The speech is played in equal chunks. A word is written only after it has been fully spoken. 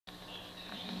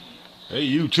Hey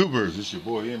YouTubers, it's your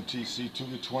boy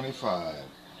MTC225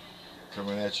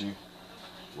 coming at you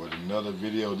with another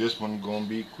video. This one gonna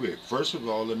be quick. First of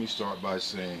all, let me start by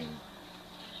saying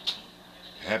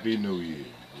Happy New Year.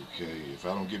 Okay, if I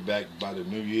don't get back by the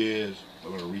New Year's, I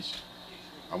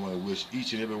want to wish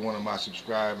each and every one of my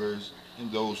subscribers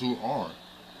and those who aren't,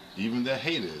 even the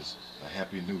haters, a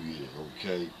Happy New Year.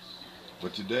 Okay,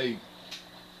 but today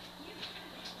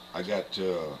I got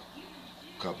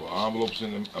couple of envelopes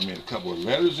a couple of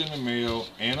letters in the mail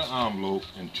and an envelope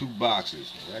and 2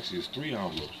 boxes. Actually, it's 3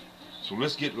 envelopes. So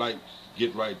let's get right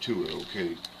to it,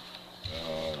 okay?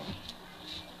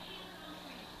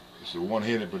 It's a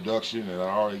one-handed production, and I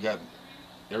already got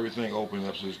everything opened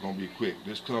up, so it's gonna be quick.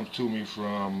 This comes to me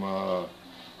from my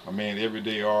man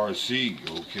Everyday RC,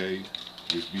 okay?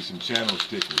 This be some channel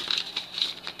stickers,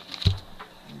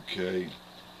 okay?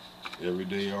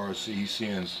 Everyday RC, he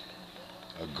sends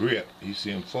a grip. He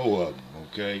sent 4 of them,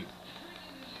 okay? You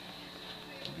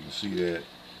can see that.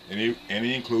 And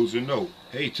he includes a note.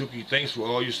 Hey Tuki, thanks for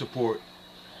all your support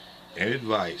and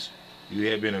advice. You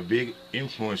have been a big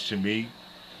influence to me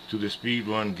to the speed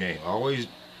run game. Always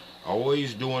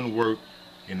doing work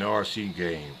in the RC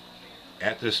game.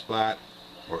 At the spot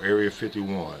or Area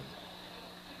 51.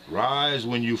 Rise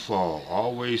when you fall.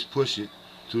 Always push it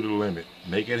to the limit.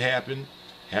 Make it happen.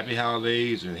 Happy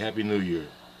holidays and Happy New Year.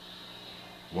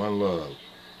 One love,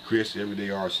 Chris, Everyday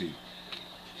RC.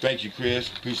 Thank you, Chris.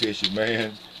 Appreciate you,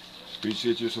 man.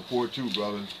 Appreciate your support too,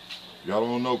 brother. If y'all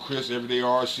don't know Chris, Everyday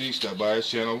RC, stop by his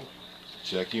channel.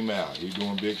 Check him out. He's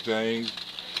doing big things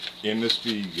in the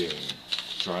speed game.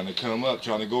 Trying to come up,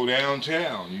 trying to go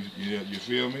downtown. You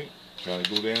feel me? Trying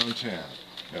to go downtown.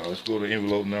 Now let's go to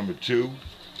envelope number 2.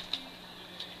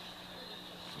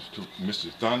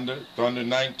 Mr. Thunder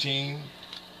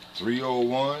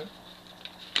 19-301.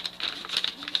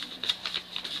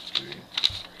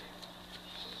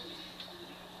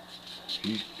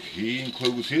 He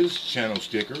includes his channel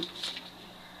sticker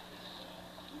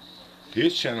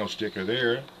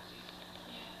there,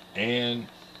 and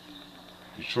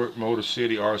Detroit Motor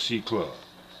City RC Club.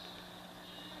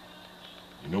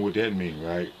 You know what that means,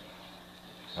 right?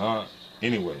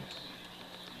 Anyway,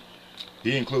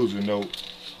 he includes a note,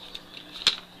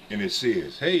 and it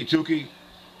says, "Hey Tuki,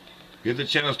 here's the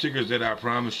channel stickers that I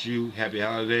promised you. Happy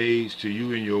holidays to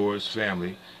you and yours,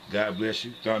 family. God bless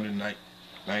you, Thunder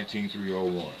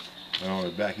 19-301. And on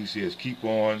the back he says, keep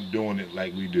on doing it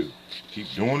like we do.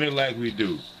 Keep doing it like we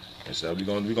do. That's how we're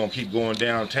gonna keep going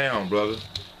downtown, brother.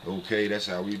 Okay, that's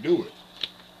how we do it.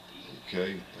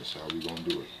 Okay, that's how we're gonna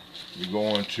do it. We're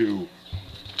going to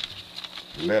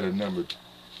letter number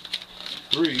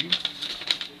 3.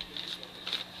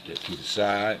 Get to the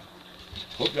side.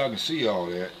 Hope y'all can see all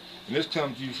that. And this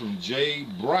comes to you from Jay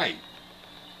Bright.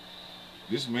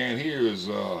 This man here is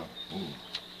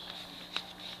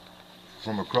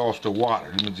from across the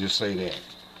water. Let me just say that.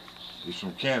 He's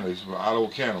from Canada. He's from Ottawa,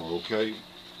 Canada, okay?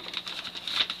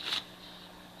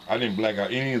 I didn't black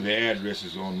out any of the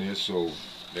addresses on this, so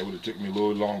that would have took me a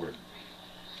little longer.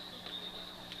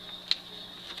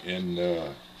 And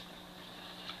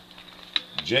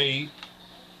Jay,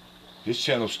 his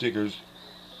channel stickers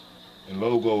and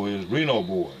logo is Reno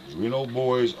Boys. Reno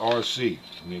Boys RC.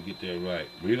 Let me get that right.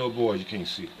 Reno Boys, you can't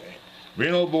see that.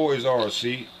 Reno Boys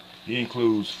RC. He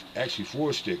includes actually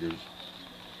 4 stickers.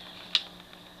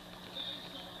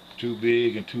 2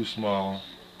 big and 2 small.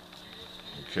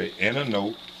 Okay, and a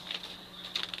note.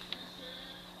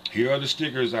 Here are the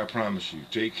stickers I promise you.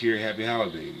 Take care, happy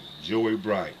holidays. Joey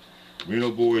Bright.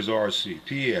 Reno Boys RC.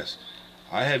 P.S.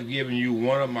 I have given you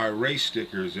one of my race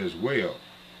stickers as well.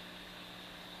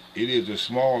 It is a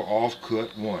small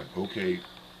off-cut one. Okay,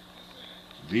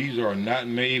 these are not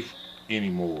made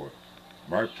anymore.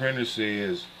 My printer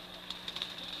says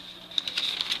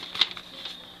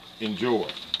enjoy.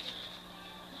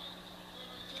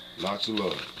 Lots of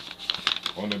love.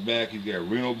 On the back he's got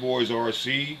Reno Boys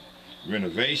RC,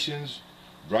 Renovations,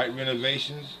 Bright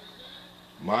Renovations,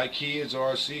 My Kids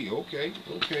RC. Okay.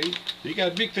 He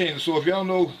got big things. So if y'all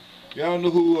know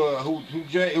who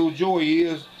Joey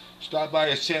is, stop by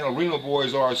his channel, Reno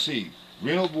Boys RC.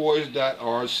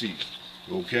 RenoBoys.RC.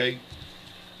 Okay?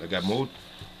 I got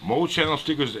more channel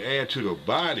stickers to add to the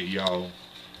body, y'all.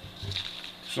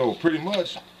 So pretty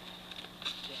much,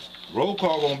 roll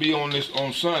call gonna be on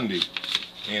Sunday,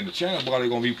 and the channel body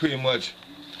gonna be pretty much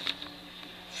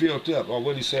filled up. Or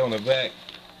what did he say on the back?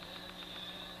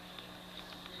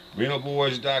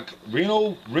 Reno.Boys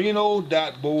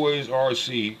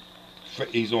RC.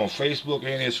 He's on Facebook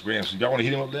and Instagram. So y'all want to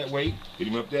hit him up that way? Hit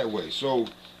him up that way. So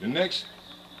the next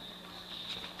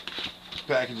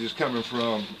package is coming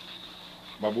from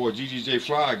my boy GGJ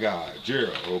Fly Guy,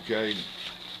 Gerald, okay?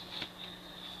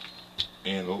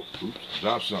 And, oh, oops,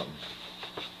 dropped something.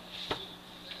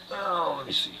 Oh, let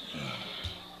me see.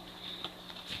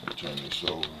 Let me turn this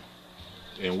over.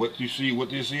 And what you see,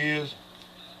 what this is?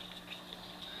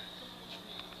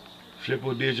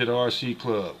 Triple Digit RC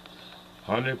Club.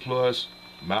 100+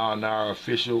 mile an hour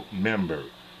official member.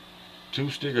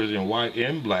 2 stickers in white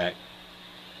and black.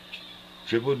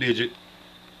 Triple Digit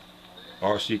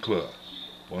RC Club.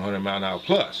 100 mile an hour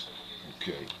plus.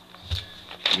 Okay.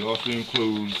 It also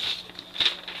includes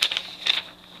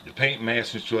the paint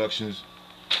mask instructions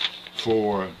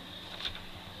for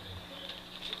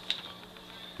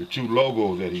the 2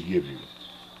 logos that he gives you.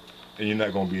 And you're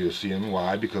not going to be able to see them.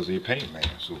 Why? Because they're paint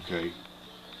masks, okay?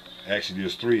 Actually,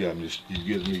 there's 3 of them. He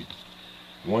gives me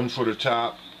 1 for the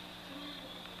top,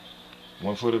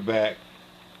 1 for the back.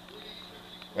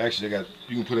 Actually,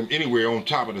 you can put them anywhere on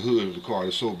top of the hood of the car.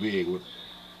 It's so big.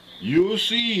 You'll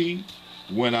see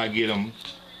when I get them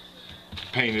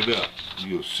painted up.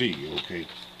 You'll see, okay?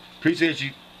 Appreciate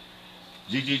you,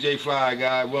 GGJ Fly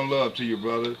Guy. One love to you,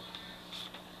 brother.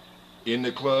 In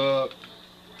the club.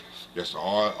 That's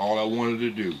all I wanted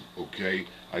to do, okay?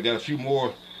 I got a few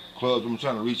more clubs I'm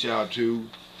trying to reach out to.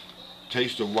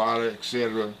 Taste of Water,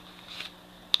 etc.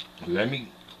 Let me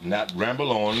not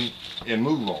ramble on and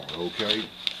move on, okay?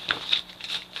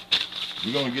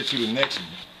 We're going to get to the next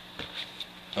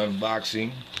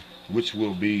unboxing, which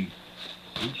will be,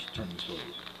 oops, turn this over,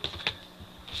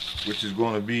 which is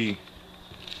going to be a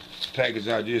package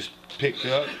I just picked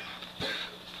up,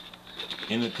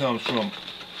 and it comes from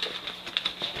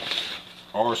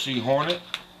RC Hornet,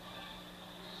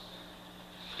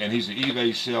 and he's an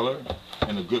eBay seller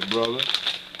and a good brother,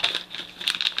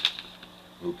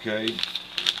 okay?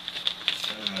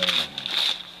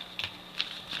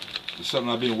 It's something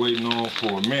I've been waiting on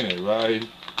for a minute, right?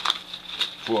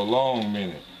 For a long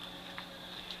minute.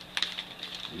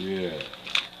 Yeah.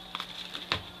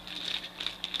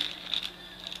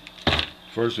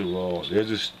 First of all, there's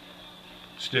this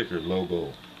sticker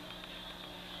logo.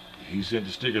 He sent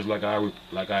the stickers like I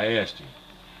asked him.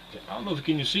 I don't know if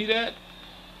can you see that?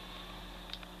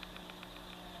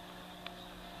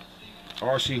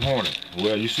 RC Hornet.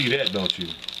 Well, you see that, don't you?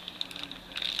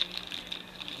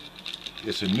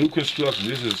 It's a new construction.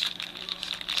 This is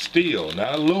steel,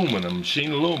 not aluminum,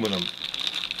 machine aluminum.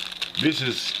 This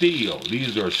is steel.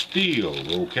 These are steel,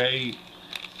 okay?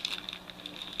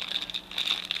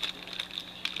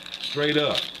 Straight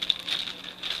up.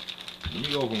 Let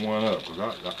me open one up,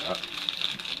 because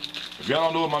if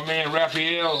y'all don't know my man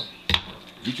Raphael,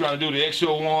 if you're trying to do the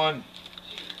XO1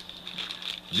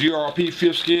 GRP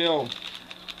 5th scale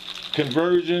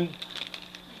conversion,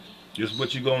 this is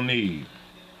what you're gonna need.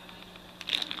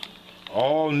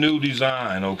 All new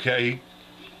design, okay?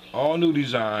 All new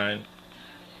design,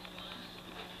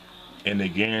 and they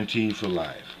guaranteed for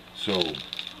life. So you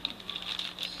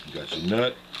got your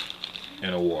nut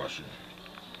and a washer.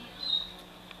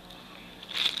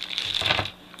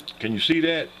 Can you see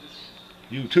that?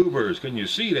 YouTubers, can you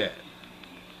see that?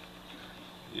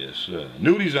 Yes, sir.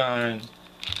 New design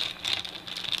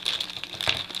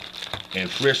and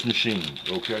fresh machines.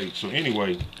 Okay, so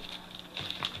anyway,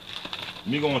 let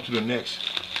me go on to the next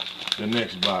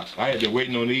box. I had been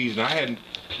waiting on these, and I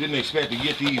didn't expect to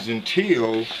get these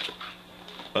until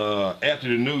after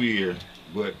the new year,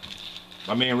 but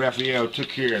my man Raphael took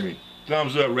care of me.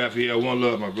 Thumbs up, Raphael. One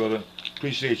love, my brother.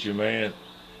 Appreciate you, man.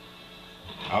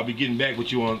 I'll be getting back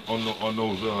with you on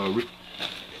those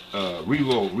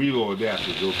reload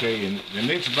adapters, okay? And the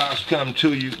next box come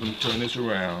to you. Let me turn this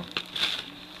around.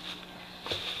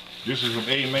 This is from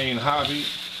A Main Hobby,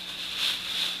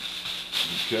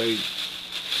 okay?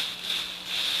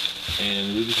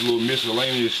 And this is a little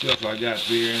miscellaneous stuff I got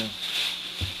there,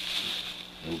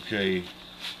 okay?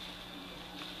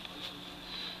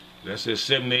 That's that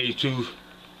 782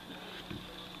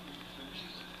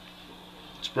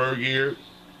 spur gear.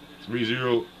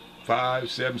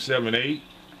 305778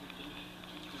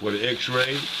 for the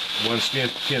X-ray,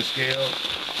 1/10 scale.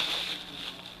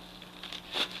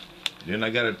 Then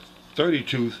I got a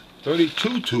 32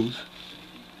 tooth,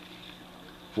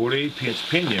 48-pinch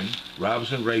pinion,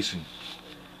 Robinson Racing.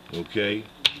 Okay.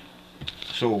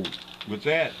 So with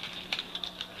that,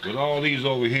 with all these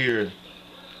over here,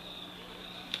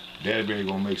 Daddy Bear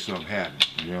gonna make something happen.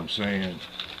 You know what I'm saying?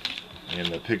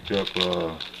 And I picked up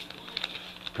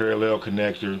parallel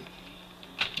connector.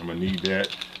 I'm gonna need that,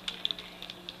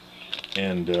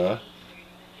 and a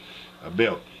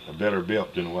belt, a better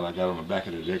belt than what I got on the back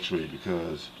of the X-ray,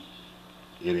 because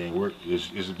it ain't work.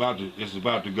 It's about to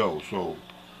go. So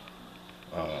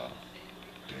okay.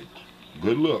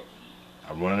 Good luck.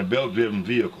 I'm running a belt-driven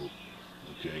vehicle.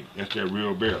 Okay, that's that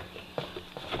real barrel.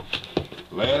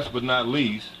 Last but not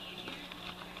least,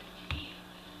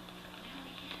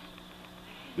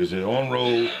 there's an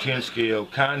on-road 10 scale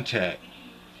contact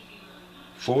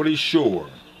 40 shore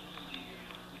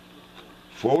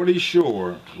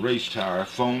race tire,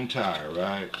 foam tire,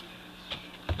 right?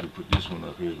 Let me put this one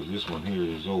up here because this one here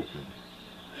is open.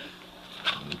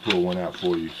 Let me pull one out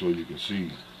for you so you can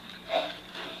see.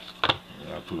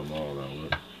 I'll put them all out.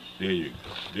 Look. There you go.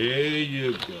 There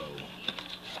you go.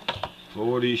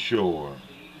 40 shore.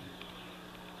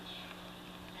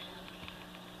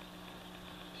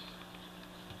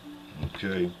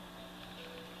 Okay.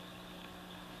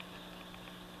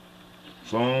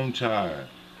 Foam tire.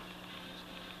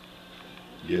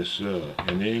 Yes, sir.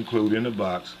 And they include in the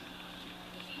box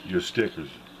your stickers.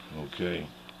 Okay.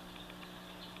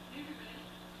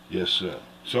 Yes, sir.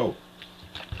 So,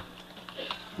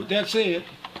 with that said,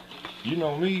 you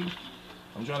know me,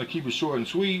 I'm trying to keep it short and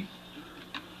sweet,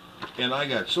 and I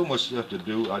got so much stuff to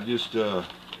do. I just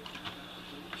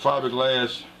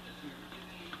fiberglass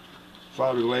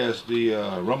the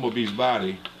Rumblebee's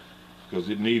body because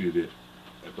it needed it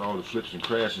after all the flips and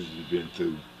crashes it's been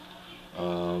through.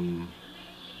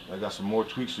 I got some more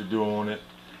tweaks to do on it.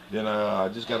 Then I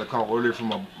just got a call earlier from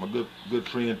my good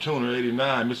friend Tuner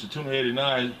 89. Mr. Tuner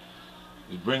 89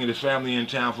 is bringing his family in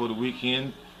town for the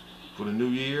weekend for the new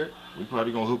year. We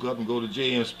probably gonna hook up and go to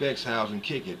JM Specs' house and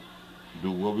kick it.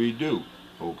 Do what we do,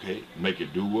 okay? Make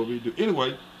it do what we do.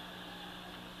 Anyway,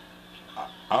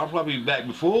 I'll probably be back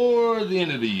before the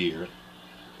end of the year.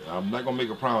 I'm not gonna make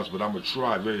a promise, but I'm gonna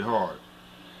try very hard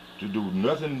to do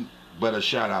nothing but a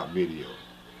shout out video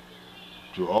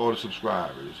to all the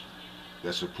subscribers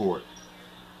that support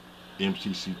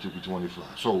MTC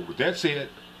 2P25. So with that said,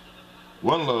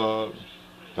 one love,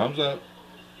 thumbs up,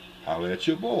 holla at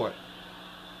your boy.